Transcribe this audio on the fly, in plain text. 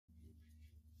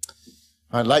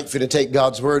I'd like for you to take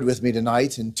God's word with me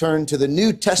tonight and turn to the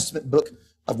New Testament book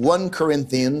of 1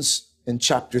 Corinthians in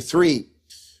chapter 3.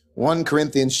 1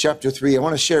 Corinthians chapter 3. I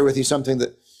want to share with you something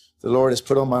that the Lord has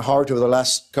put on my heart over the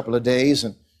last couple of days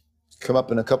and come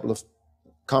up in a couple of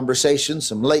conversations,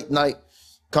 some late night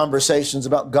conversations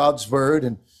about God's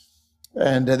word.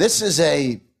 And this is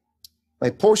a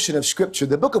portion of scripture.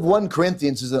 The book of 1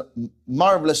 Corinthians is a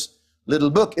marvelous little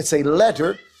book. It's a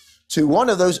letter to one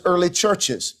of those early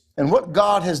churches. And what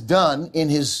God has done in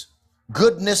his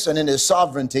goodness and in his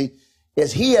sovereignty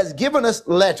is he has given us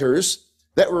letters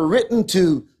that were written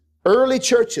to early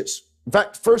churches, in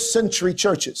fact, first century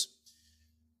churches.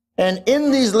 And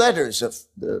in these letters, of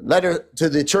the letter to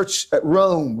the church at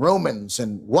Rome, Romans,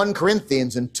 and 1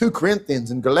 Corinthians, and 2 Corinthians,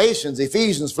 and Galatians,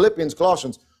 Ephesians, Philippians,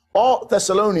 Colossians, all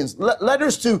Thessalonians,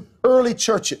 letters to early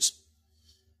churches.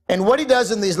 And what he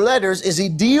does in these letters is he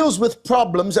deals with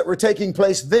problems that were taking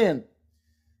place then.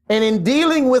 And in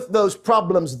dealing with those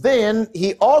problems then,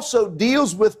 he also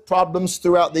deals with problems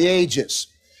throughout the ages.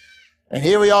 And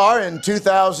here we are in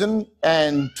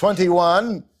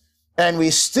 2021, and we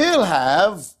still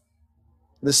have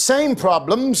the same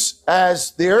problems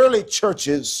as the early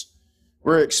churches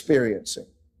were experiencing.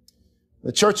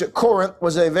 The church at Corinth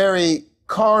was a very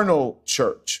carnal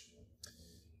church.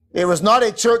 It was not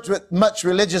a church with much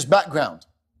religious background.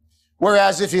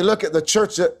 Whereas if you look at the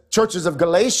churches of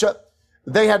Galatia,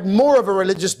 they had more of a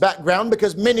religious background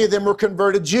because many of them were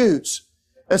converted Jews.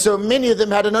 And so many of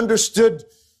them had an understood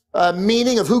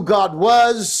meaning of who God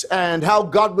was and how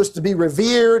God was to be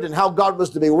revered and how God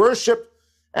was to be worshiped.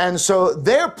 And so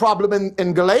their problem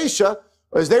in Galatia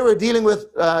was they were dealing with,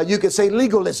 you could say,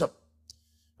 legalism.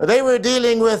 They were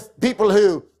dealing with people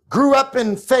who grew up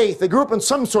in faith. They grew up in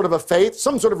some sort of a faith,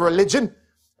 some sort of religion.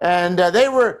 And they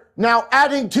were now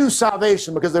adding to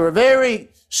salvation because they were very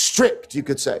strict, you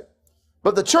could say.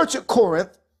 But the church at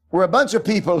Corinth were a bunch of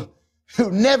people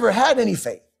who never had any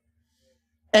faith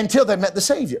until they met the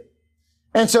Savior.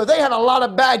 And so they had a lot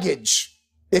of baggage,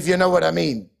 if you know what I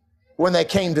mean, when they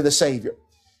came to the Savior.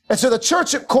 And so the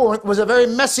church at Corinth was a very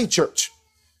messy church.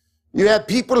 You had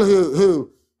people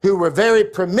who were very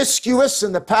promiscuous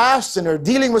in the past and are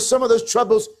dealing with some of those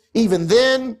troubles even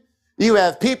then. You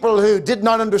have people who did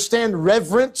not understand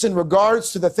reverence in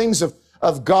regards to the things of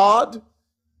God.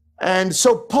 And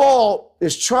so Paul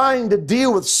is trying to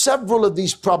deal with several of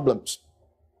these problems.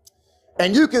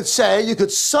 And you could say, you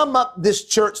could sum up this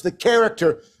church, the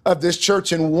character of this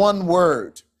church in one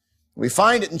word. We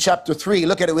find it in chapter 3.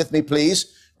 Look at it with me,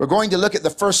 please. We're going to look at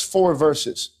the first 4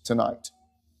 verses tonight.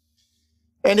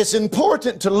 And it's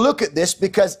important to look at this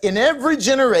because in every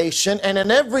generation and in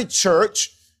every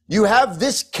church, you have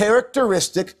this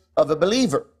characteristic of a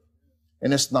believer.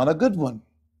 And it's not a good one.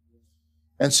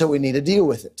 And so we need to deal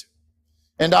with it.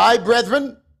 And I,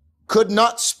 brethren, could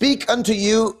not speak unto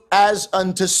you as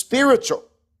unto spiritual,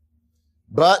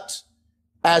 but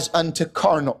as unto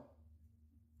carnal,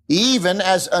 even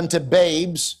as unto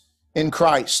babes in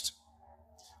Christ.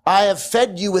 I have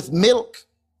fed you with milk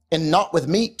and not with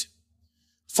meat.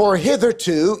 For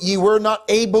hitherto ye were not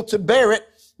able to bear it,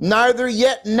 neither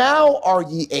yet now are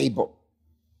ye able.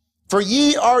 For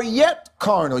ye are yet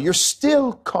carnal. You're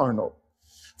still carnal.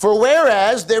 For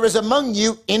whereas there is among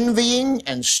you envying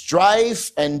and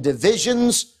strife and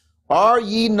divisions, are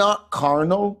ye not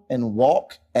carnal and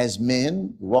walk as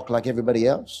men, walk like everybody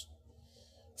else?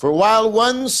 For while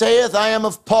one saith, I am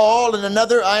of Paul, and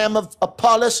another, I am of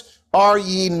Apollos, are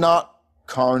ye not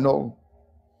carnal?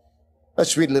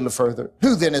 Let's read a little further.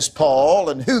 Who then is Paul,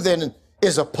 and who then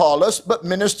is Apollos, but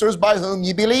ministers by whom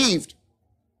ye believed,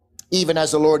 even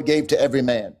as the Lord gave to every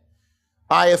man?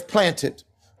 I have planted,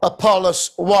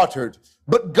 Apollos watered,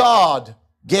 but God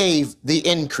gave the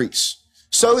increase.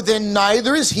 So then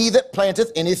neither is he that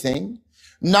planteth anything,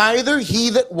 neither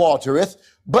he that watereth,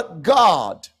 but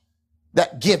God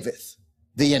that giveth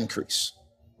the increase.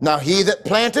 Now he that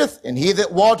planteth and he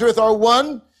that watereth are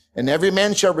one, and every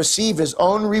man shall receive his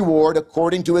own reward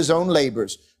according to his own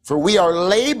labors. For we are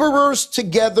laborers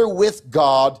together with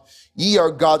God. Ye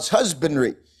are God's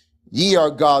husbandry. Ye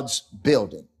are God's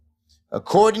building.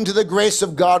 According to the grace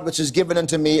of God which is given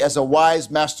unto me as a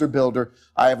wise master builder,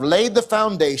 I have laid the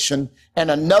foundation, and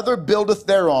another buildeth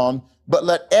thereon. But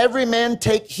let every man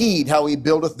take heed how he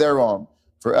buildeth thereon.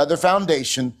 For other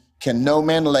foundation can no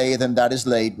man lay than that is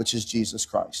laid, which is Jesus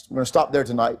Christ. I'm going to stop there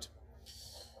tonight.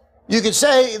 You could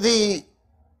say the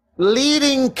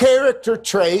leading character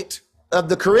trait of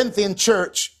the Corinthian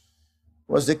church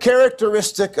was the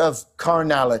characteristic of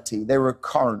carnality. They were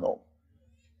carnal.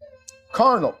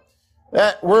 Carnal.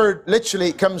 That word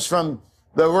literally comes from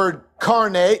the word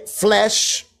carne,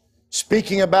 flesh,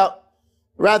 speaking about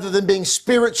Rather than being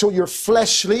spiritual, you're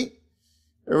fleshly.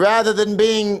 Rather than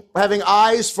having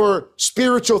eyes for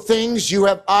spiritual things, you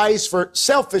have eyes for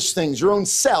selfish things, your own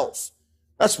self.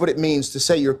 That's what it means to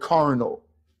say you're carnal.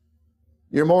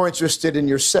 You're more interested in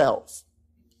yourself.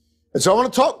 And so I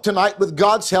want to talk tonight with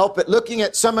God's help at looking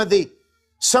at some of the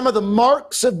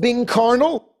marks of being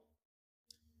carnal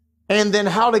and then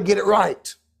how to get it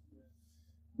right.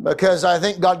 Because I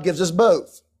think God gives us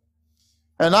both.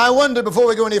 And I wonder, before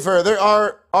we go any further,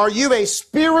 are you a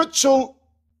spiritual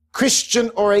Christian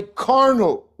or a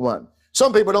carnal one?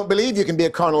 Some people don't believe you can be a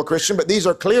carnal Christian, but these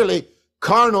are clearly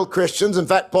carnal Christians. In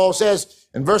fact, Paul says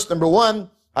in verse number 1,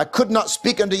 I could not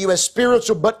speak unto you as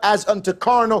spiritual, but as unto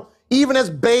carnal, even as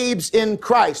babes in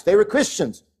Christ. They were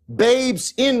Christians,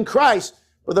 babes in Christ.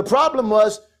 But the problem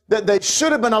was that they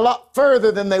should have been a lot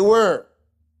further than they were.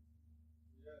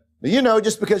 You know,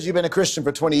 just because you've been a Christian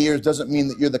for 20 years doesn't mean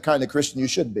that you're the kind of Christian you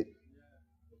should be.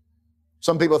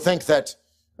 Some people think that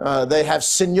they have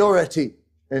seniority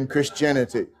in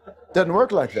Christianity. Doesn't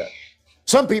work like that.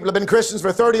 Some people have been Christians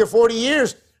for 30 or 40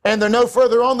 years, and they're no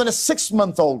further on than a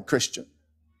 6-month-old Christian.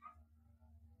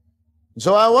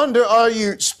 So I wonder, are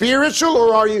you spiritual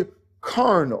or are you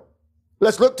carnal?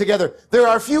 Let's look together. There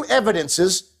are a few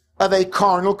evidences of a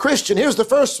carnal Christian. Here's the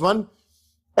first one.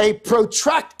 A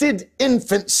protracted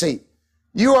infancy.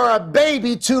 You are a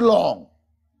baby too long.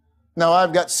 Now,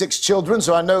 I've got 6 children,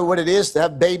 so I know what it is to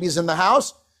have babies in the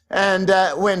house. And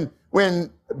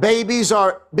when babies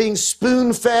are being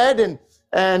spoon-fed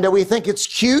and we think it's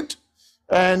cute,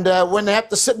 and when they have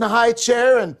to sit in a high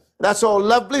chair, and that's all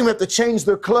lovely, we have to change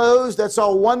their clothes, that's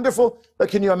all wonderful. But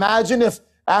can you imagine if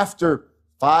after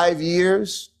 5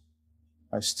 years,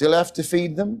 I still have to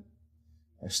feed them?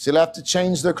 I still have to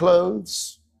change their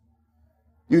clothes?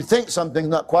 You'd think something's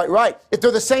not quite right. If they're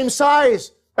the same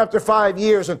size after 5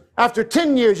 years and after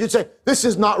 10 years, you'd say, this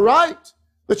is not right.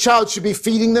 The child should be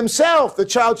feeding themselves. The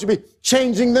child should be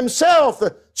changing themselves.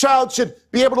 The child should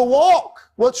be able to walk.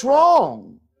 What's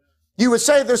wrong? You would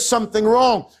say there's something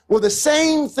wrong. Well, the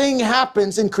same thing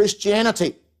happens in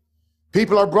Christianity.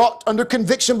 People are brought under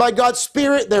conviction by God's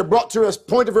Spirit. They're brought to a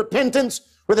point of repentance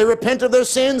where they repent of their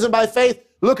sins and by faith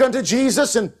look unto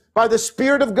Jesus, and by the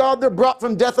Spirit of God they're brought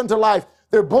from death unto life.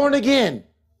 They're born again.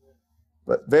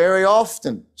 But very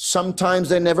often, sometimes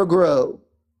they never grow.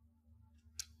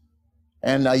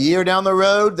 And a year down the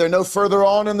road, they're no further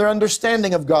on in their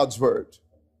understanding of God's Word.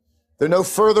 They're no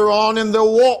further on in their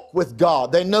walk with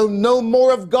God. They know no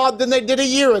more of God than they did a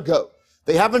year ago.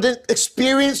 They haven't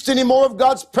experienced any more of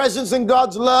God's presence and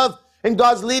God's love and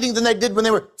God's leading than they did when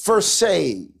they were first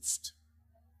saved.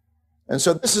 And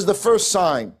so this is the first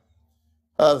sign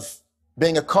of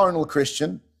being a carnal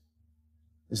Christian,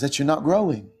 is that you're not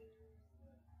growing.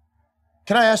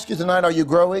 Can I ask you tonight, are you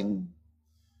growing?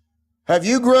 Have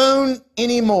you grown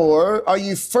any more? Are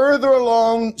you further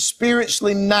along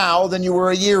spiritually now than you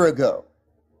were a year ago?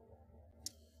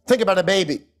 Think about a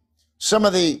baby. Some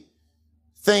of the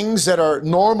things that are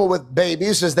normal with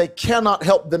babies is they cannot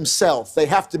help themselves. They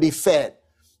have to be fed.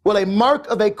 Well, a mark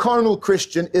of a carnal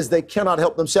Christian is they cannot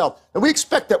help themselves. And we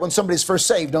expect that when somebody's first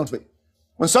saved, don't we?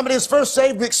 When somebody is first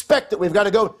saved, we expect that we've got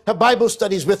to go have Bible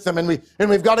studies with them, and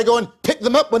we've got to go and pick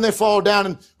them up when they fall down,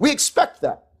 and we expect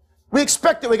that. We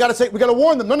expect that we got to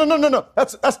warn them. No.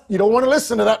 That's you don't want to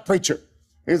listen to that preacher.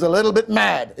 He's a little bit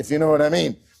mad, if you know what I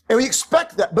mean. And we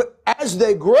expect that, but as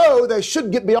they grow, they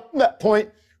should get beyond that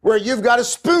point where you've got to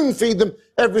spoon feed them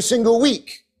every single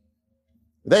week.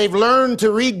 They've learned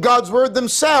to read God's Word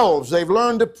themselves. They've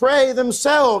learned to pray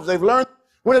themselves. They've learned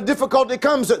when a difficulty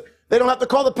comes that they don't have to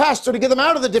call the pastor to get them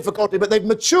out of the difficulty, but they've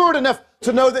matured enough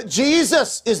to know that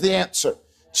Jesus is the answer.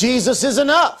 Jesus is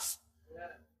enough.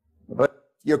 But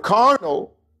if you're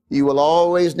carnal, you will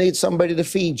always need somebody to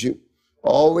feed you,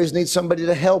 always need somebody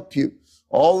to help you,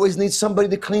 always need somebody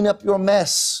to clean up your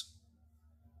mess.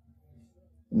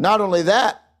 Not only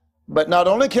that, but not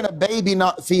only can a baby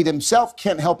not feed himself,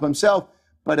 can't help himself,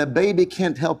 but a baby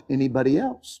can't help anybody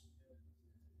else.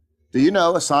 Do you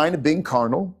know a sign of being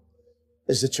carnal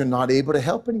is that you're not able to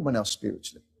help anyone else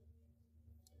spiritually?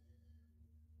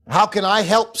 How can I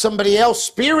help somebody else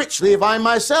spiritually if I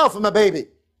myself am a baby?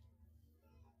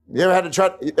 You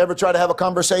ever try to have a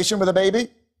conversation with a baby?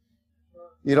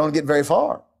 You don't get very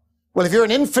far. Well, if you're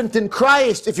an infant in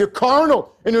Christ, if you're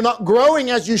carnal and you're not growing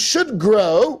as you should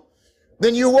grow,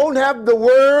 then you won't have the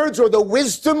words or the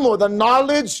wisdom or the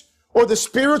knowledge or the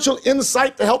spiritual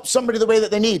insight to help somebody the way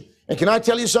that they need. And can I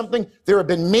tell you something? There have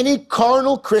been many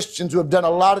carnal Christians who have done a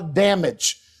lot of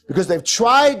damage because they've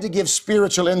tried to give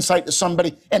spiritual insight to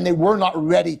somebody and they were not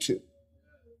ready to.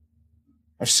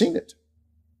 I've seen it.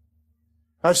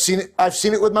 I've seen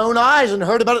it with my own eyes and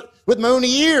heard about it with my own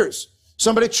ears.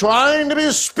 Somebody trying to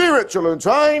be spiritual and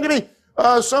trying to be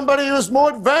somebody who is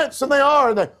more advanced than they are,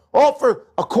 and they offer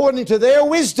according to their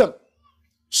wisdom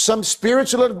some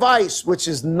spiritual advice which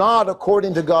is not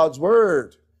according to God's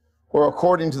word or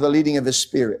according to the leading of his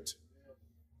Spirit.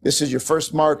 This is your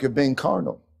first mark of being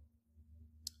carnal.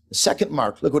 The second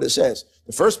mark, look what it says.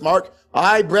 The first mark,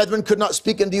 I, brethren, could not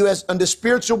speak unto you as unto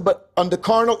spiritual, but unto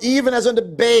carnal, even as unto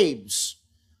babes.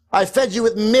 I fed you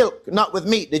with milk, not with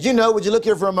meat. Did you know, would you look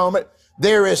here for a moment?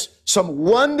 There is some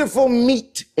wonderful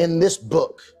meat in this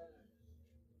book.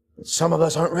 But some of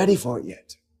us aren't ready for it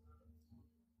yet.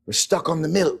 We're stuck on the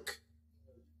milk.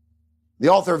 The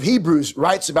author of Hebrews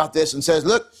writes about this and says,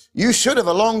 look, you should have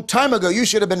a long time ago, you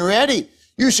should have been ready.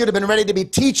 You should have been ready to be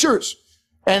teachers.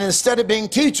 And instead of being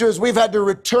teachers, we've had to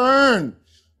return.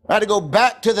 I had to go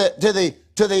back to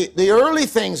the early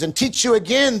things and teach you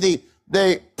again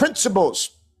the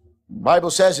principles. The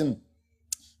Bible says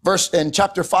in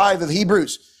chapter 5 of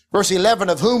Hebrews, verse 11,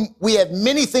 of whom we have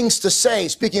many things to say.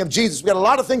 Speaking of Jesus, we got a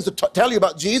lot of things to tell you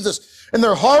about Jesus, and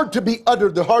they're hard to be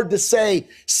uttered. They're hard to say,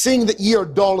 seeing that ye are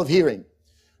dull of hearing.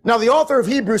 Now, the author of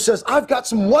Hebrews says, I've got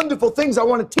some wonderful things I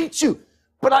want to teach you,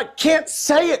 but I can't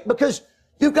say it because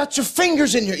you've got your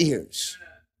fingers in your ears.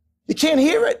 You can't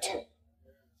hear it.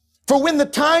 For when the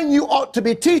time you ought to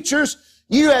be teachers,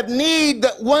 you have need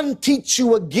that one teach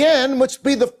you again, which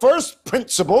be the first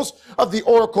principles of the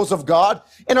oracles of God,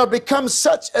 and are become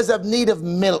such as have need of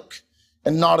milk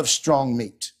and not of strong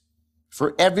meat.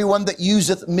 For everyone that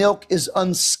useth milk is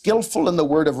unskillful in the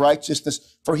word of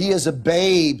righteousness, for he is a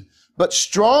babe. But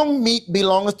strong meat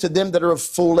belongeth to them that are of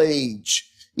full age,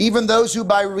 even those who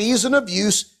by reason of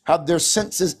use have their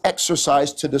senses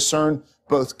exercised to discern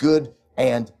both good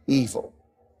and evil.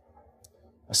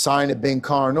 A sign of being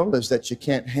carnal is that you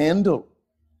can't handle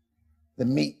the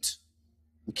meat.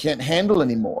 You can't handle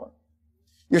anymore.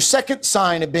 Your second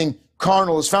sign of being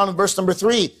carnal is found in verse number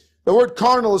 3. The word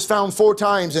carnal is found 4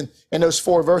 times in those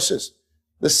 4 verses.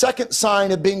 The second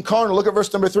sign of being carnal, look at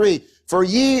verse number 3. For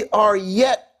ye are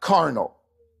yet carnal.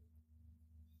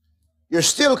 You're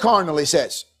still carnal, he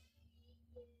says.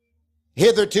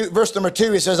 Hitherto, verse number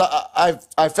 2, he says,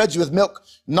 I fed you with milk,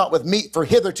 not with meat. For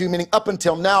hitherto, meaning up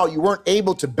until now, you weren't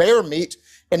able to bear meat,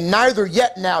 and neither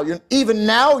yet now. Even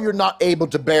now, you're not able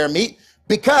to bear meat,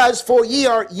 because for ye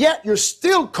are yet, you're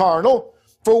still carnal.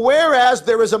 For whereas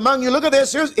there is among you, look at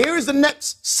this, here's the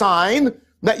next sign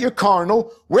that you're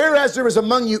carnal. Whereas there is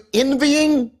among you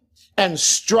envying and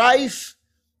strife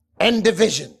and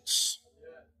divisions.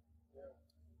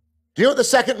 Do you know what the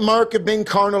second mark of being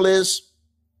carnal is?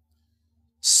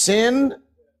 Sin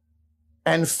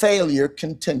and failure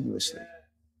continuously.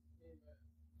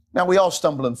 Now, we all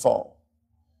stumble and fall.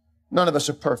 None of us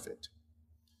are perfect.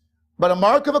 But a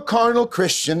mark of a carnal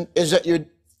Christian is that you're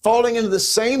falling into the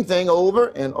same thing over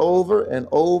and over and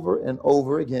over and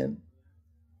over again.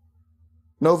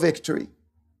 No victory.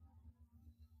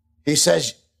 He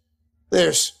says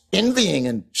there's envying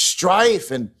and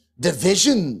strife and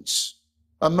divisions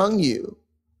among you.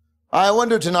 I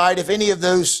wonder tonight if any of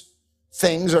those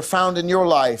things are found in your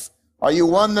life. Are you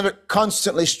one that are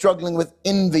constantly struggling with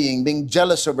envying, being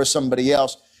jealous over somebody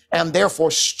else, and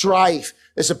therefore strife?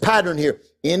 There's a pattern here.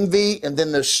 Envy, and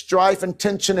then there's strife and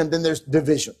tension, and then there's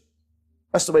division.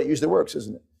 That's the way it usually works,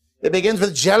 isn't it? It begins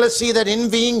with jealousy, that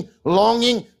envying,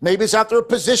 longing. Maybe it's after a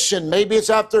position. Maybe it's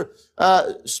after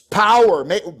power.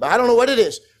 I don't know what it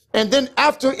is. And then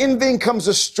after envying comes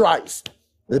a strife.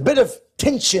 There's a bit of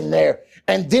tension there,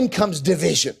 and then comes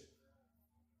division.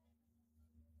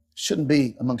 Shouldn't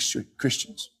be amongst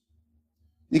Christians.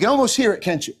 You can almost hear it,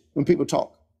 can't you, when people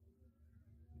talk?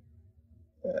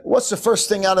 What's the first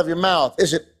thing out of your mouth?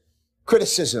 Is it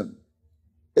criticism?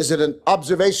 Is it an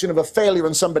observation of a failure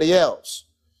in somebody else?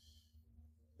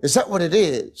 Is that what it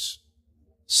is?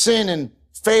 Sin and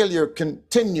failure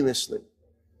continuously.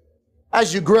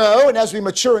 As you grow and as we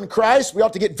mature in Christ, we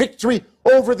ought to get victory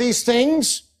over these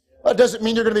things. That doesn't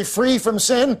mean you're going to be free from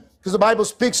sin, because the Bible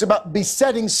speaks about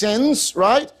besetting sins,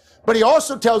 right? But he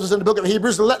also tells us in the book of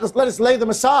Hebrews, let us lay them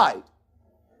aside.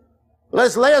 Let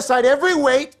us lay aside every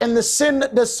weight and the sin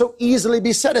that does so easily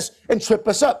beset us and trip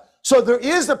us up. So there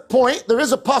is a point, there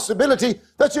is a possibility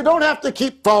that you don't have to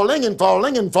keep falling and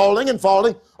falling and falling and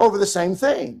falling over the same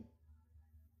thing.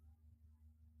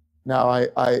 Now,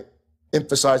 I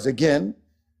emphasize again,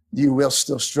 you will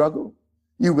still struggle.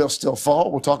 You will still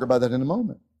fall. We'll talk about that in a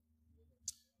moment.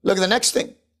 Look at the next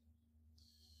thing.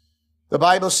 The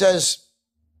Bible says,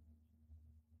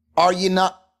 are ye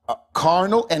not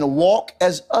carnal and walk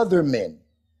as other men?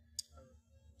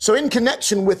 So in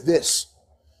connection with this,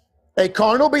 a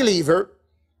carnal believer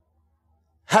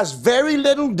has very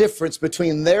little difference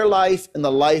between their life and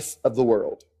the life of the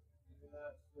world.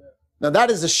 Now that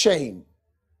is a shame.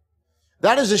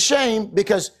 That is a shame,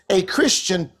 because a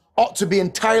Christian ought to be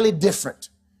entirely different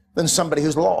than somebody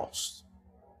who's lost.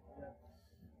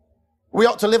 We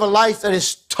ought to live a life that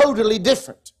is totally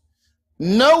different.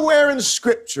 Nowhere in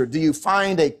Scripture do you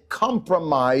find a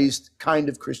compromised kind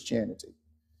of Christianity.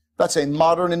 That's a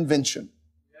modern invention.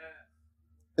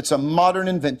 It's a modern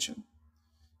invention.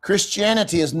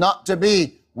 Christianity is not to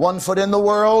be 1 foot in the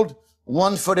world,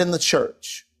 1 foot in the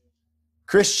church.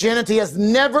 Christianity has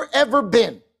never, ever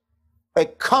been a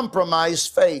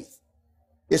compromised faith.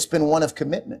 It's been one of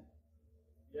commitment.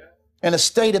 And a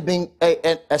state of being,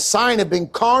 a sign of being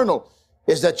carnal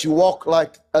is that you walk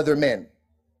like other men.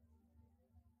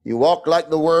 You walk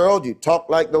like the world, you talk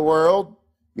like the world,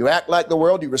 you act like the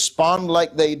world, you respond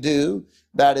like they do.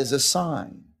 That is a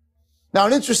sign. Now,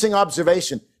 an interesting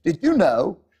observation. Did you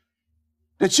know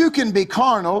that you can be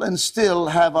carnal and still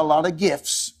have a lot of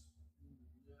gifts?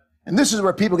 And this is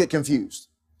where people get confused.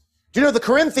 Do you know the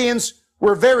Corinthians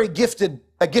were a gifted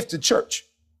church?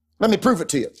 Let me prove it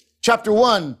to you. Chapter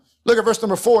 1, look at verse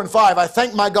number 4 and 5. I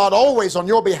thank my God always on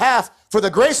your behalf for the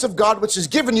grace of God which is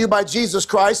given you by Jesus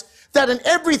Christ, that in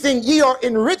everything ye are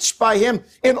enriched by him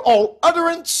in all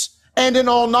utterance and in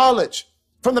all knowledge.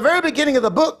 From the very beginning of the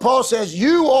book, Paul says,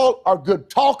 you all are good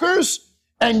talkers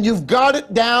and you've got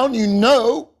it down, you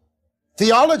know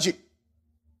theology.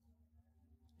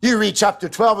 You read chapter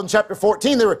 12 and chapter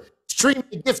 14, they were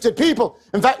extremely gifted people.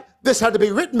 In fact, this had to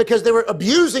be written because they were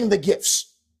abusing the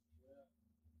gifts.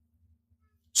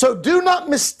 So do not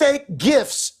mistake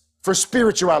gifts for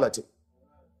spirituality.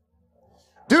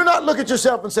 Do not look at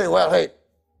yourself and say, well, hey,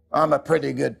 I'm a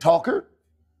pretty good talker,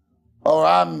 or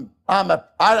I'm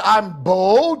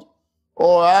bold,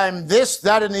 or I'm this,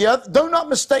 that, and the other. Do not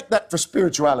mistake that for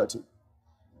spirituality.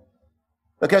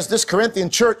 Because this Corinthian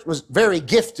church was very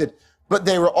gifted, but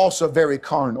they were also very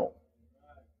carnal.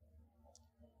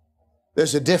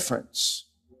 There's a difference.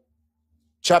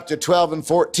 Chapter 12 and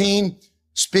 14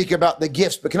 speak about the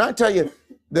gifts. But can I tell you,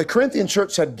 the Corinthian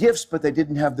church had gifts, but they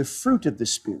didn't have the fruit of the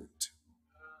Spirit.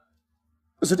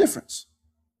 There's a difference.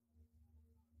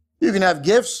 You can have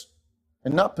gifts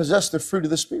and not possess the fruit of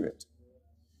the Spirit.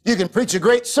 You can preach a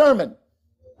great sermon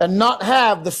and not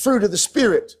have the fruit of the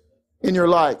Spirit in your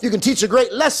life. You can teach a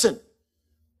great lesson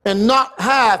and not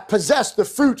possess the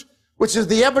fruit, which is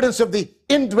the evidence of the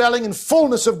indwelling and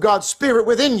fullness of God's Spirit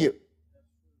within you.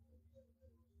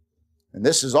 And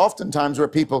this is oftentimes where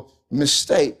people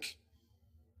mistake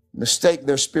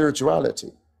their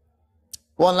spirituality.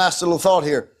 One last little thought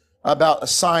here about a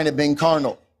sign of being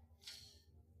carnal.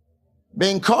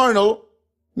 Being carnal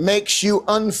makes you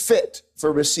unfit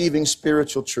for receiving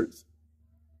spiritual truth.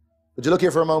 Would you look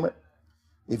here for a moment?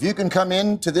 If you can come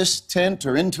into this tent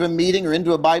or into a meeting or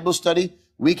into a Bible study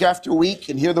week after week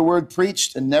and hear the word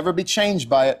preached and never be changed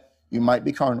by it, you might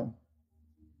be carnal.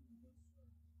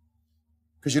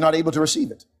 Because you're not able to receive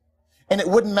it. And it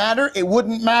wouldn't matter, it would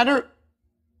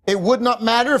not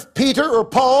matter if Peter or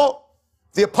Paul,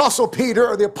 the Apostle Peter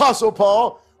or the Apostle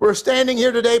Paul, were standing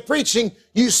here today preaching,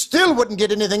 you still wouldn't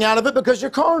get anything out of it because you're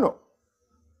carnal.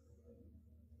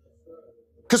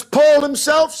 Because Paul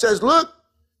himself says, look,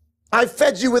 I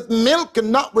fed you with milk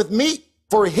and not with meat,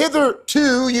 for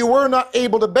hitherto you were not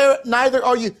able to bear it, neither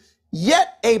are you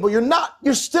yet able.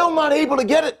 You're still not able to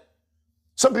get it.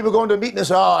 Some people go into a meeting and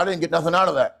say, oh, I didn't get nothing out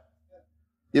of that.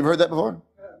 You ever heard that before?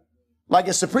 Like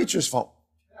it's the preacher's fault.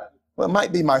 Well, it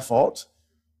might be my fault.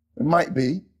 It might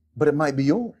be, but it might be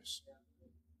yours.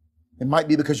 It might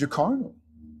be because you're carnal.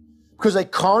 Because a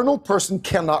carnal person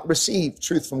cannot receive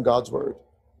truth from God's word.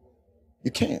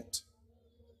 You can't.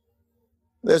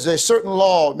 There's a certain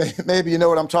law, maybe you know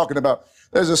what I'm talking about.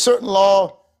 There's a certain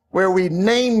law where we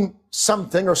name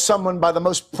something or someone by the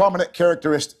most prominent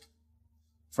characteristic.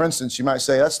 For instance, you might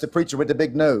say, that's the preacher with the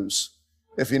big nose,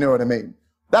 if you know what I mean.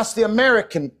 That's the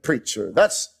American preacher.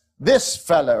 That's this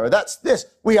fella, or that's this.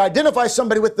 We identify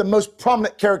somebody with the most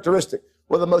prominent characteristic.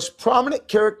 Well, the most prominent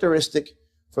characteristic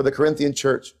for the Corinthian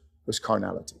church was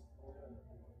carnality.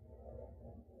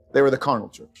 They were the carnal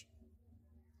church.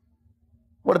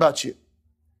 What about you?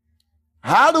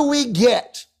 How do we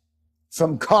get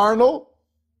from carnal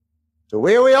to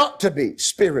where we ought to be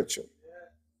spiritual?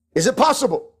 Is it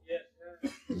possible?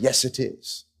 Yes, it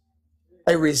is.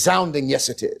 A resounding yes,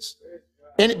 it is.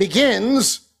 And it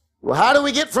begins, well, how do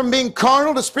we get from being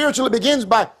carnal to spiritual? It begins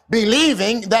by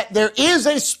believing that there is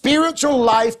a spiritual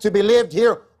life to be lived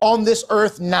here on this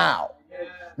earth now.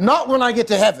 Not when I get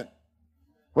to heaven.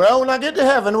 Well, when I get to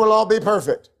heaven, we'll all be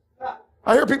perfect.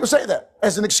 I hear people say that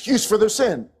as an excuse for their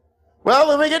sin. Well,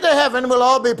 when we get to heaven, we'll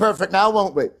all be perfect now,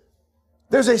 won't we?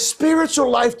 There's a spiritual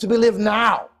life to be lived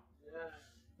now.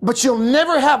 But you'll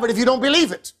never have it if you don't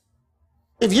believe it.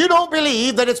 If you don't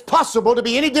believe that it's possible to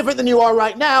be any different than you are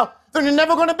right now, then you're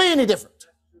never going to be any different.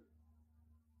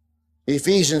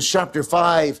 Ephesians chapter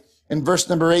 5 and verse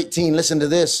number 18, listen to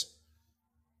this.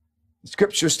 The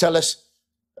scriptures tell us,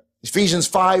 Ephesians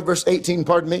 5 verse 18,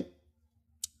 pardon me.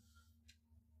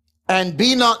 And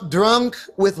be not drunk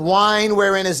with wine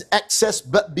wherein is excess,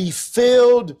 but be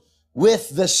filled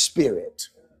with the Spirit.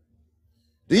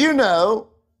 Do you know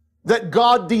that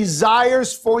God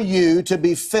desires for you to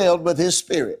be filled with His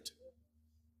Spirit?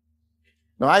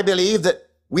 Now, I believe that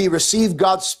we receive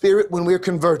God's Spirit when we're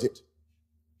converted.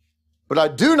 But I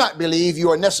do not believe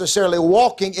you are necessarily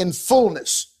walking in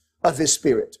fullness of His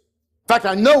Spirit. In fact,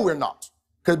 I know we're not.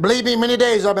 Because believe me, many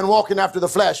days I've been walking after the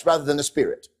flesh rather than the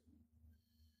Spirit.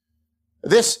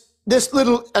 This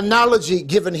little analogy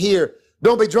given here,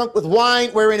 don't be drunk with wine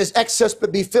wherein is excess,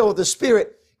 but be filled with the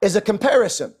Spirit, is a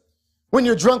comparison. When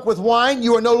you're drunk with wine,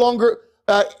 you are no longer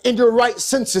in your right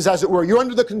senses, as it were. You're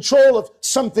under the control of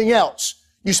something else.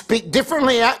 You speak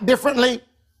differently, act differently.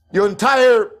 Your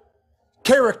entire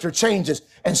character changes.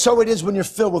 And so it is when you're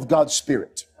filled with God's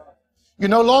Spirit. You're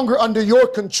no longer under your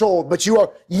control, but you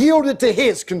are yielded to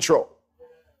His control.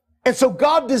 And so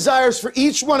God desires for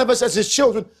each one of us as His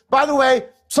children. By the way,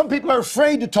 some people are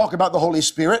afraid to talk about the Holy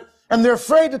Spirit, and they're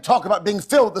afraid to talk about being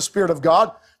filled with the Spirit of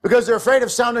God because they're afraid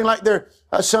of sounding like they're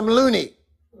some loony.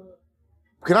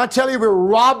 Can I tell you, we're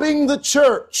robbing the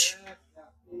church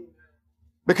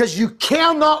because you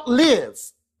cannot live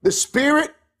the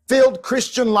Spirit-filled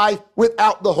Christian life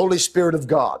without the Holy Spirit of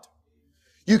God.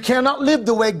 You cannot live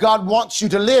the way God wants you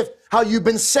to live, how you've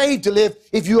been saved to live,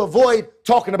 if you avoid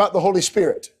talking about the Holy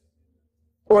Spirit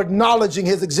or acknowledging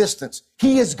His existence.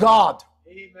 He is God.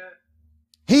 Amen.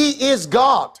 He is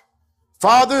God,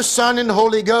 Father, Son, and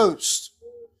Holy Ghost.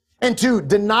 And to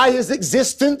deny His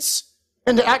existence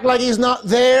and to act like He's not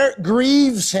there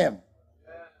grieves Him.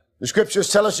 The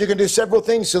scriptures tell us you can do several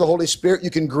things to the Holy Spirit. You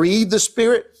can grieve the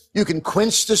Spirit. You can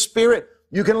quench the Spirit.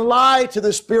 You can lie to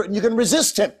the Spirit, and you can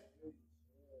resist Him.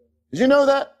 Did you know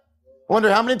that? I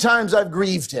wonder how many times I've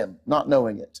grieved Him, not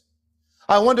knowing it.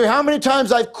 I wonder how many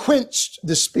times I've quenched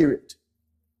the Spirit.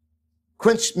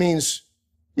 Quenched means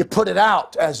you put it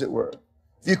out, as it were.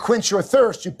 If you quench your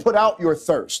thirst, you put out your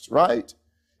thirst, right?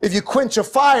 If you quench a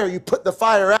fire, you put the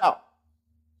fire out.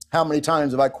 How many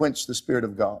times have I quenched the Spirit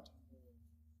of God?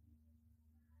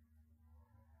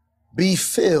 Be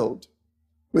filled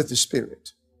with the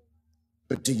Spirit.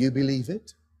 But do you believe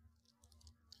it?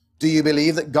 Do you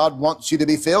believe that God wants you to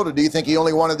be filled, or do you think He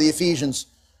only wanted the Ephesians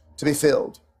to be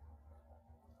filled?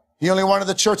 He only wanted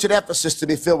the church at Ephesus to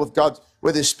be filled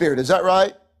with His Spirit. Is that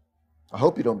right? I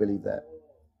hope you don't believe that,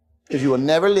 because you will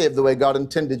never live the way God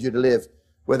intended you to live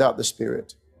without the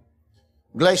Spirit.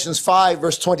 Galatians 5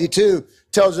 verse 22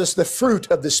 tells us the fruit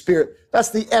of the Spirit. That's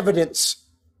the evidence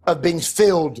of being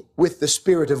filled with the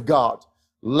Spirit of God.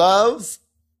 Love,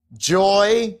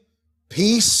 joy,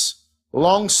 peace,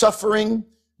 long-suffering,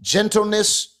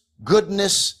 gentleness,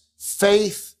 goodness,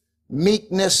 faith,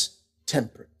 meekness,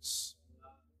 temperance.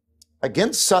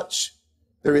 Against such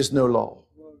there is no law.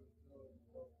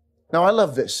 Now I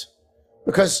love this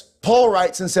because Paul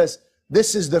writes and says,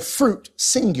 this is the fruit,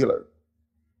 singular.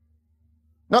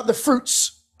 Not the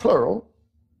fruits, plural,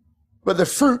 but the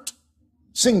fruit,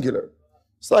 singular.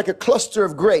 It's like a cluster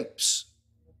of grapes.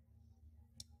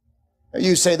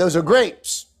 You say those are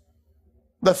grapes.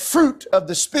 The fruit of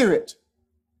the Spirit.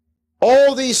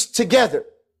 All these together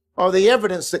are the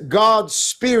evidence that God's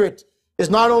Spirit is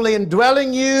not only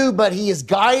indwelling you, but He is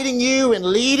guiding you and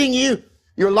leading you.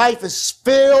 Your life is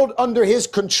filled under His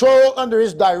control, under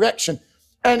His direction.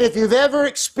 And if you've ever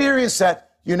experienced that,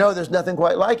 you know there's nothing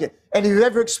quite like it. And if you've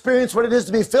ever experienced what it is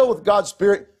to be filled with God's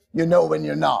Spirit, you know when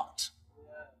you're not.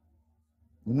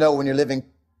 You know when you're living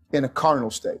in a carnal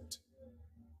state.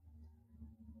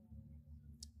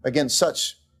 Against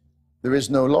such, there is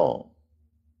no law.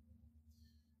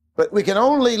 But we can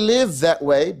only live that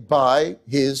way by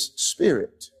His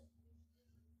Spirit.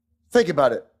 Think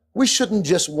about it. We shouldn't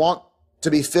just want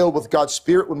to be filled with God's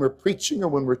Spirit when we're preaching or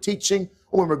when we're teaching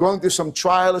or when we're going through some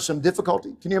trial or some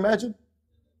difficulty. Can you imagine?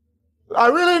 I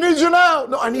really need you now.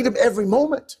 No, I need Him every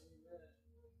moment.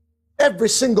 Every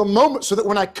single moment, so that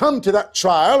when I come to that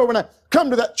trial or when I come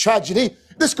to that tragedy,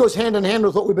 this goes hand in hand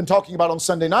with what we've been talking about on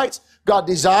Sunday nights. God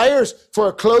desires for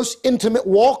a close, intimate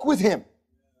walk with Him.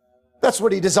 That's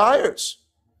what He desires.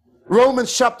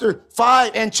 Romans chapter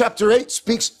 5 and chapter 8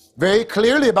 speaks very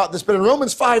clearly about this. But in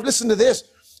Romans 5, listen to this.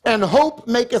 And hope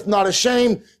maketh not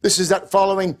ashamed. This is that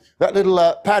following that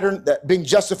little pattern, that being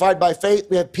justified by faith,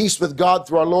 we have peace with God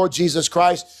through our Lord Jesus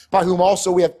Christ, by whom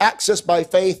also we have access by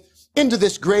faith into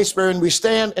this grace wherein we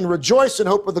stand and rejoice in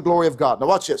hope of the glory of God. Now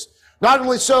watch this. Not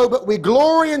only so, but we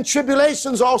glory in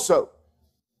tribulations also,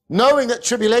 knowing that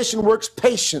tribulation works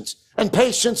patience, and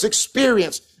patience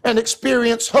experience, and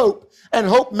experience hope, and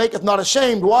hope maketh not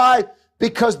ashamed. Why?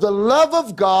 Because the love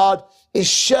of God is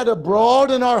shed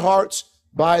abroad in our hearts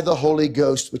by the Holy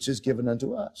Ghost, which is given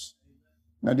unto us.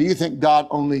 Now, do you think God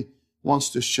only wants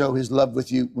to show his love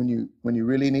with you when you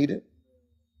really need it?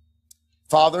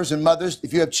 Fathers and mothers,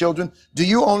 if you have children, do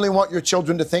you only want your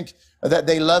children to think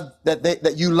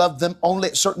that you love them only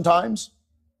at certain times?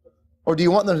 Or do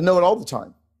you want them to know it all the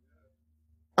time?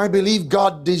 I believe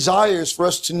God desires for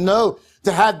us to know,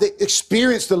 to have the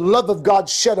experience, the love of God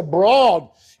shed abroad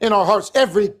in our hearts,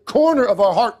 every corner of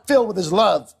our heart filled with his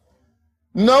love.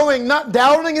 Knowing, not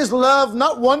doubting his love,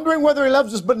 not wondering whether he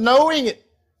loves us, but knowing it.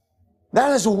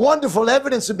 That is wonderful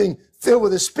evidence of being filled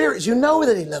with his Spirit. You know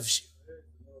that he loves you.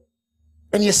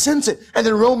 And you sense it. And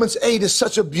then Romans 8 is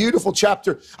such a beautiful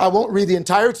chapter. I won't read the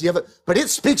entirety of it, but it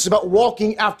speaks about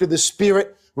walking after the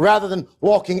Spirit rather than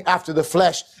walking after the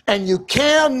flesh. And you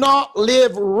cannot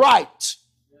live right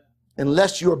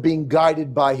unless you are being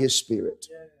guided by his Spirit.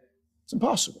 It's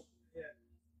impossible.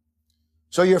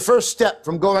 So your first step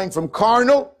from going from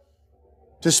carnal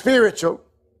to spiritual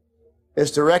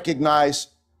is to recognize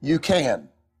you can.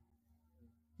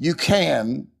 You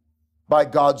can, by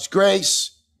God's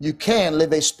grace, you can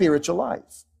live a spiritual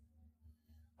life.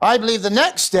 I believe the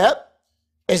next step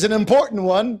is an important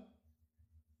one,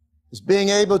 is being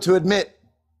able to admit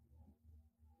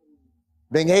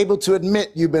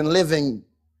you've been living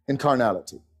in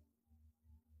carnality.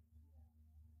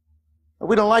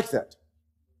 We don't like that.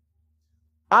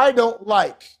 I don't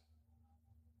like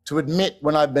to admit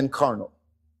when I've been carnal.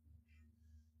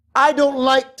 I don't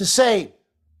like to say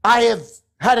I have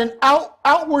had an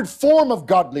outward form of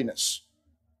godliness,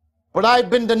 but I've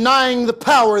been denying the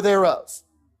power thereof.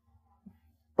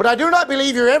 But I do not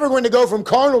believe you're ever going to go from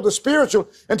carnal to spiritual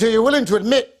until you're willing to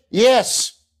admit,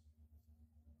 yes,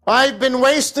 I've been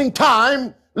wasting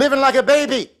time living like a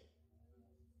baby.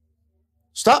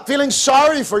 Stop feeling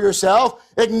sorry for yourself.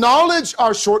 Acknowledge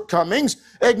our shortcomings.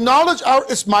 Acknowledge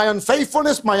it's my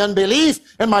unfaithfulness, my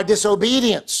unbelief, and my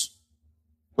disobedience.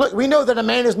 Look, we know that a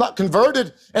man is not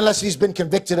converted unless he's been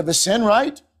convicted of his sin,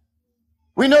 right?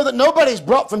 We know that nobody's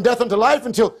brought from death unto life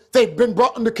until they've been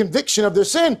brought under conviction of their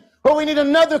sin. But we need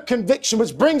another conviction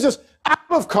which brings us out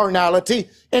of carnality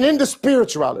and into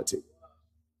spirituality.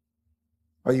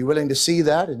 Are you willing to see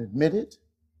that and admit it?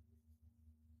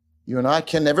 You and I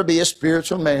can never be a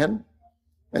spiritual man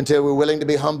until we're willing to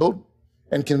be humbled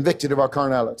and convicted of our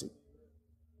carnality.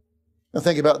 Now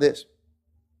think about this.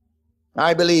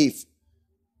 I believe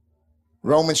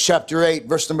Romans chapter 8,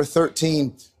 verse number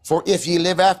 13, for if ye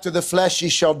live after the flesh, ye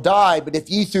shall die, but if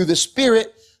ye through the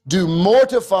Spirit do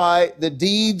mortify the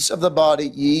deeds of the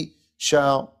body, ye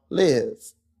shall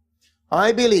live.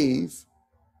 I believe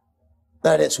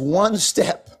that it's one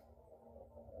step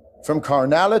from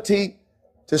carnality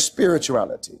to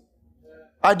spirituality.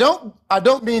 I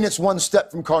don't mean it's one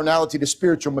step from carnality to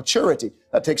spiritual maturity.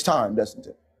 That takes time, doesn't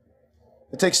it?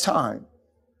 It takes time.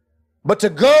 But to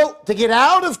get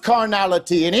out of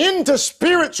carnality and into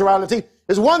spirituality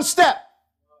is one step.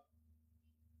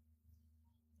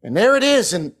 And there it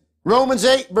is in Romans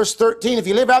 8, verse 13. If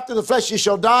you live after the flesh, ye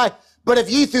shall die. But if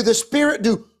ye through the Spirit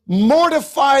do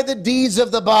mortify the deeds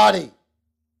of the body,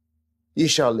 ye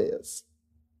shall live.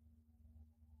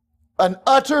 An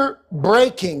utter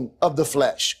breaking of the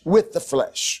flesh with the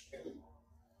flesh. Do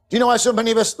you know why so many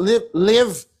of us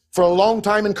live for a long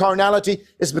time in carnality?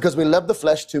 It's because we love the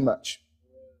flesh too much.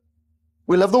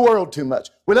 We love the world too much.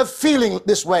 We love feeling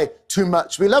this way too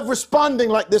much. We love responding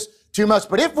like this too much.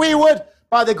 But if we would,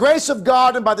 by the grace of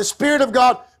God and by the Spirit of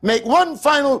God, make one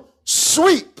final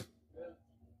sweep,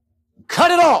 cut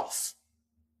it off,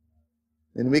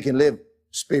 then we can live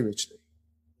spiritually.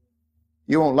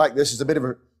 You won't like this. It's a bit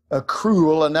of a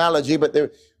cruel analogy, but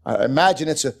I imagine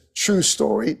it's a true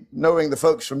story, knowing the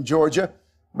folks from Georgia.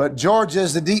 But Georgia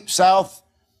is the deep south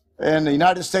in the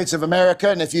United States of America,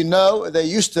 and if you know, they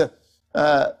used to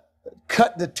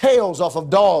cut the tails off of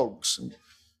dogs,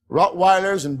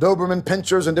 Rottweilers and Doberman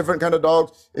Pinschers and different kind of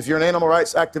dogs. If you're an animal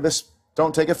rights activist,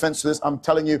 don't take offense to this. I'm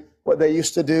telling you what they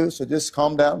used to do, so just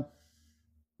calm down.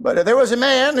 But there was a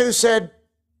man who said,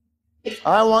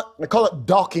 I call it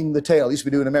docking the tail. It used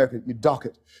to be done in America. You dock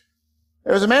it.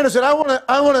 There was a man who said, I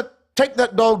want to take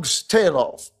that dog's tail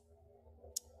off.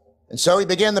 And so he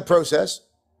began the process.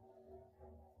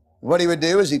 What he would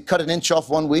do is he'd cut an inch off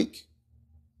 1 week,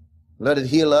 let it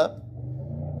heal up.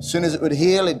 As soon as it would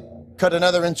heal, he'd cut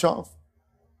another inch off.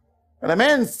 And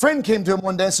a friend came to him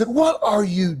one day and said, "What are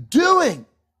you doing?"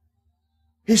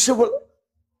 He said, "Well,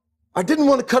 I didn't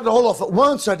want to cut it all off at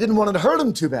once. I didn't want it to hurt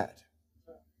him too bad."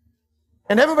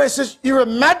 And everybody says, "You're a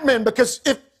madman, because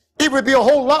if it would be a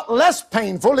whole lot less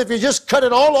painful if you just cut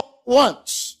it all off at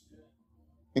once."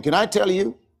 And can I tell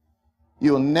you,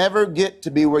 you'll never get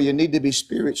to be where you need to be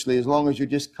spiritually as long as you're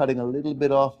just cutting a little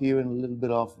bit off here and a little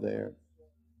bit off there.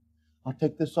 I'll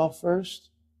take this off first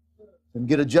and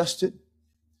get adjusted.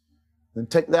 Then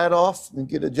take that off and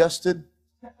get adjusted.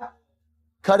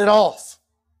 Cut it off.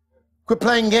 Quit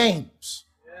playing games.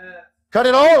 Cut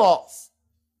it all off.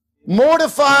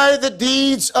 Mortify the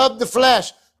deeds of the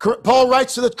flesh. Paul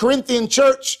writes to the Corinthian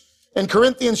church in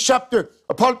Colossian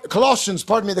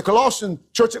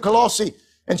church at Colossae,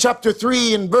 in chapter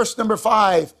 3 and verse number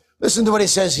 5. Listen to what he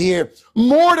says here.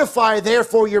 "Mortify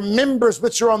therefore your members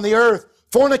which are on the earth,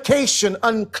 fornication,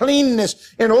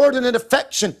 uncleanness, inordinate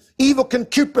affection, evil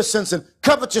concupiscence, and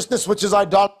covetousness, which is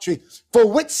idolatry, for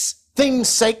which things'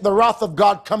 sake the wrath of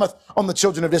God cometh on the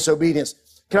children of disobedience."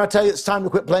 Can I tell you, it's time to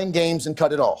quit playing games and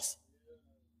cut it off.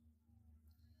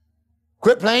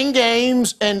 Quit playing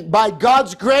games, and by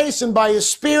God's grace and by His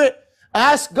Spirit,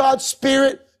 ask God's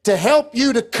Spirit to help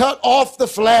you to cut off the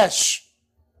flesh.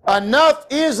 Enough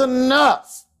is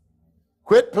enough.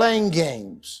 Quit playing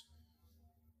games.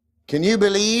 Can you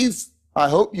believe, I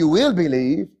hope you will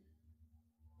believe,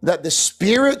 that the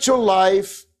spiritual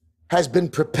life has been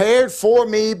prepared for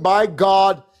me by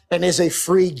God and is a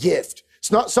free gift?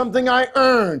 It's not something I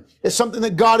earn. It's something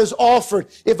that God has offered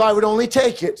if I would only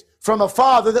take it from a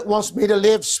Father that wants me to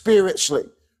live spiritually,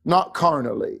 not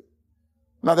carnally.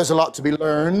 Now, there's a lot to be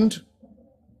learned.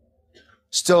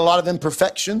 Still a lot of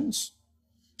imperfections.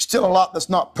 Still a lot that's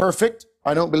not perfect.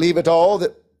 I don't believe at all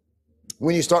that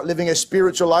when you start living a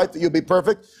spiritual life that you'll be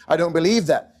perfect. I don't believe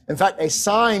that. In fact, a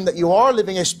sign that you are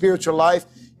living a spiritual life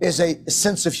is a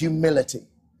sense of humility,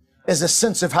 is a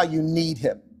sense of how you need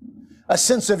Him, a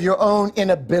sense of your own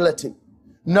inability,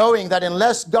 knowing that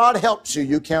unless God helps you,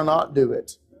 you cannot do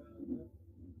it.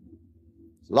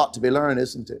 It's a lot to be learned,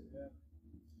 isn't it?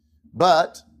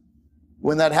 But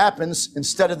when that happens,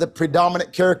 instead of the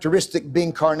predominant characteristic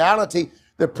being carnality,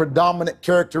 the predominant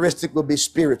characteristic will be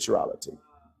spirituality.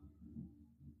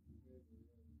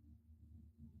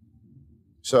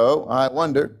 So I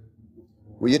wonder,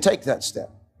 will you take that step?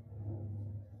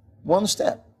 One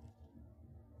step.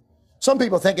 Some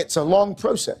people think it's a long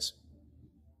process.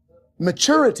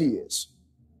 Maturity is.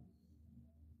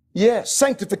 Yes,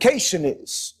 sanctification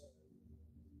is.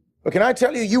 But can I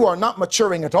tell you, you are not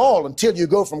maturing at all until you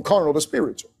go from carnal to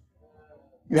spiritual.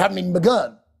 You haven't even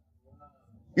begun.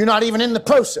 You're not even in the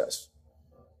process.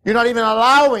 You're not even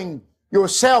allowing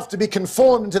yourself to be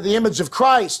conformed into the image of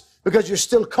Christ because you're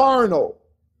still carnal.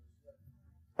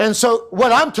 And so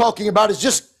what I'm talking about is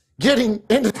just getting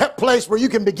into that place where you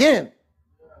can begin.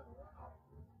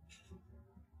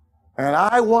 And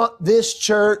I want this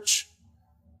church,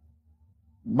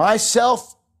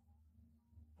 myself,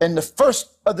 and the first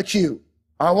of the queue,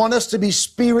 I want us to be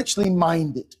spiritually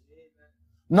minded.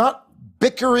 Not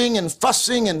bickering and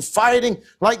fussing and fighting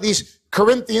like these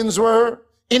Corinthians were,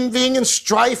 envying and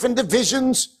strife and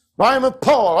divisions. I'm of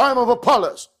Paul, I'm of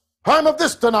Apollos, I'm of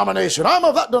this denomination, I'm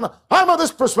of that denomination, I'm of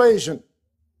this persuasion.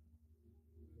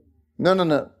 No, no,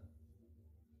 no.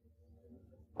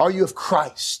 Are you of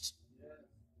Christ?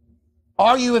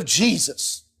 Are you of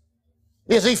Jesus?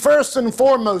 Is He first and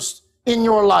foremost in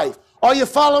your life? Are you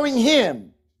following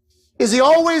Him? Is He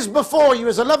always before you?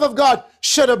 Is the love of God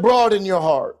shed abroad in your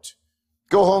heart?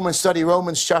 Go home and study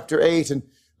Romans chapter 8 and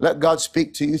let God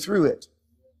speak to you through it.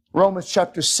 Romans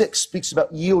chapter 6 speaks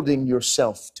about yielding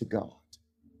yourself to God.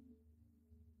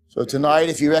 So tonight,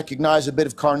 if you recognize a bit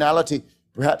of carnality,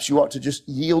 perhaps you ought to just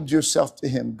yield yourself to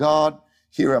Him. God,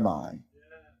 here am I.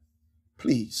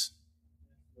 Please,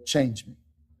 change me.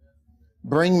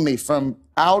 Bring me from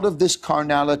out of this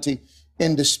carnality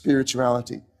into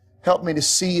spirituality. Help me to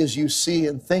see as you see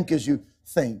and think as you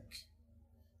think.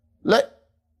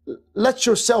 Let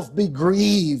yourself be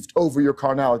grieved over your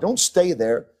carnality. Don't stay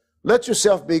there. Let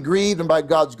yourself be grieved, and by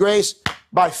God's grace,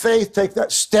 by faith, take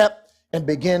that step and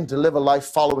begin to live a life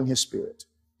following His Spirit.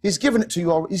 He's given it to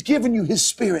you already. He's given you His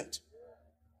Spirit.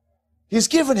 He's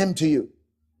given Him to you.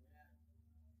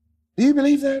 Do you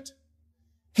believe that?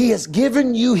 He has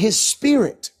given you His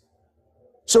Spirit.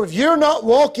 So if you're not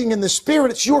walking in the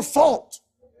Spirit, it's your fault.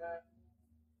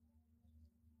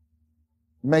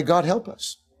 May God help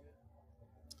us.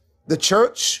 The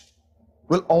church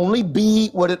will only be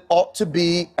what it ought to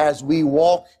be as we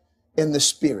walk in the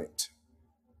Spirit,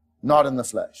 not in the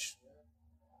flesh.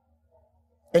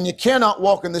 And you cannot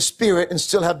walk in the Spirit and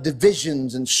still have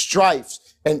divisions and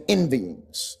strifes and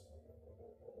envyings.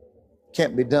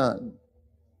 Can't be done.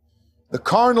 The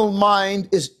carnal mind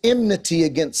is enmity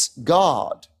against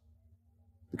God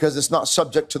because it's not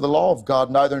subject to the law of God,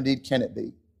 neither indeed can it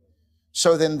be.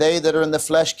 So then they that are in the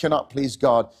flesh cannot please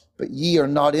God. But ye are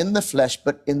not in the flesh,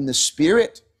 but in the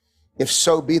Spirit, if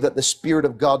so be that the Spirit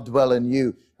of God dwell in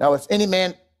you. Now, if any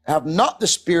man have not the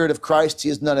Spirit of Christ, he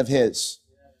is none of his.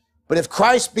 But if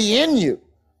Christ be in you,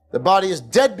 the body is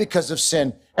dead because of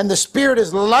sin, and the Spirit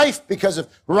is life because of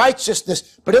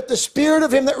righteousness. But if the Spirit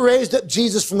of him that raised up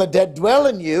Jesus from the dead dwell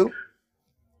in you,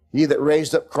 he that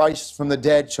raised up Christ from the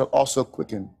dead shall also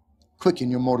quicken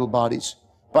your mortal bodies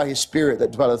by his Spirit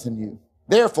that dwelleth in you.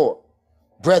 Therefore,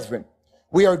 brethren,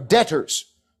 we are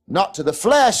debtors, not to the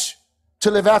flesh,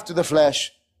 to live after the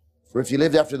flesh. For if you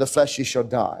live after the flesh, ye shall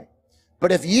die.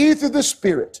 But if ye through the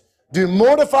Spirit do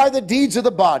mortify the deeds of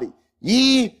the body,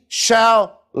 ye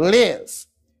shall live.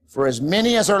 For as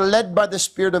many as are led by the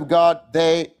Spirit of God,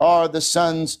 they are the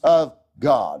sons of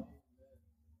God.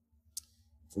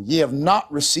 For ye have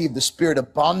not received the spirit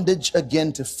of bondage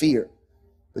again to fear,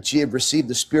 but ye have received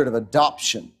the Spirit of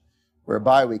adoption,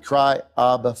 whereby we cry,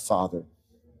 Abba, Father.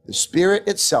 The Spirit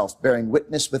itself bearing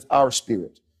witness with our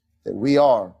spirit that we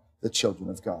are the children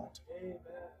of God. Amen.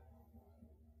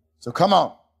 So come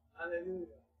on. Hallelujah.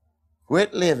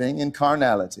 Quit living in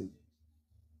carnality.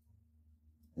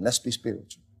 And let's be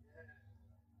spiritual.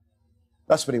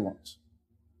 That's what he wants.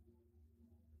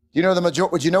 You know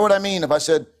would you know what I mean if I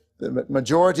said the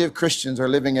majority of Christians are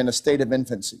living in a state of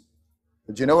infancy?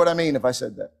 Would you know what I mean if I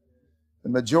said that? The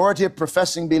majority of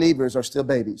professing believers are still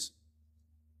babies.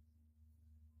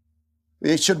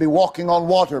 They should be walking on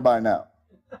water by now,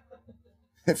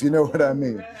 if you know what I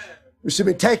mean. We should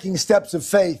be taking steps of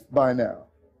faith by now.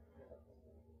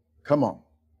 Come on.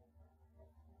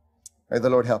 May the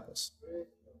Lord help us.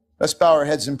 Let's bow our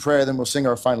heads in prayer, then we'll sing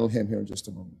our final hymn here in just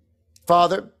a moment.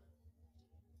 Father,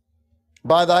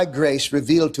 by thy grace,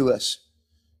 reveal to us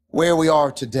where we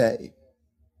are today.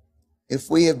 If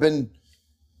we have been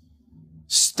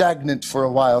stagnant for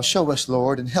a while, show us,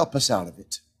 Lord, and help us out of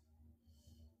it.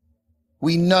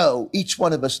 We know, each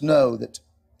one of us know, that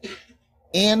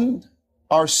in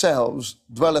ourselves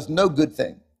dwelleth no good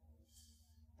thing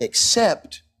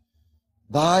except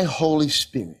thy Holy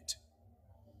Spirit.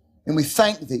 And we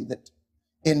thank thee that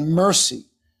in mercy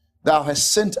thou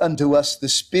hast sent unto us the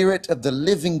Spirit of the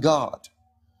living God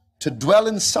to dwell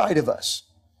inside of us,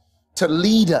 to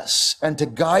lead us and to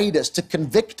guide us, to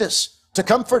convict us, to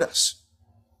comfort us.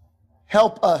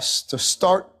 Help us to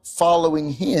start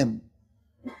following him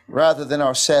rather than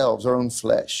ourselves, our own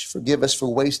flesh. Forgive us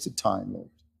for wasted time, Lord.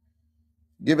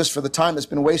 Forgive us for the time that's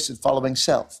been wasted following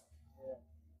self.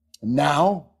 And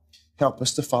now, help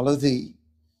us to follow thee.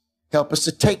 Help us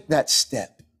to take that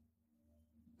step.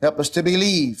 Help us to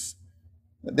believe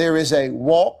that there is a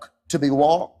walk to be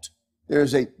walked. There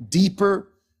is a deeper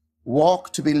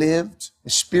walk to be lived, a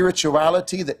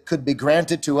spirituality that could be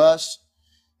granted to us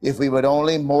if we would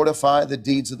only mortify the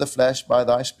deeds of the flesh by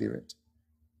thy Spirit.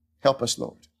 Help us,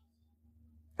 Lord.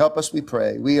 Help us, we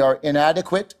pray. We are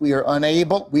inadequate, we are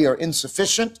unable, we are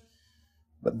insufficient,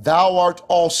 but thou art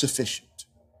all sufficient.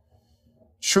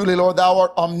 Truly, Lord, thou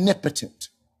art omnipotent.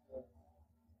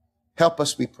 Help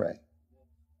us, we pray.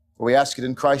 For we ask it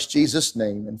in Christ Jesus'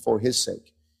 name and for his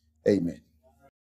sake. Amen.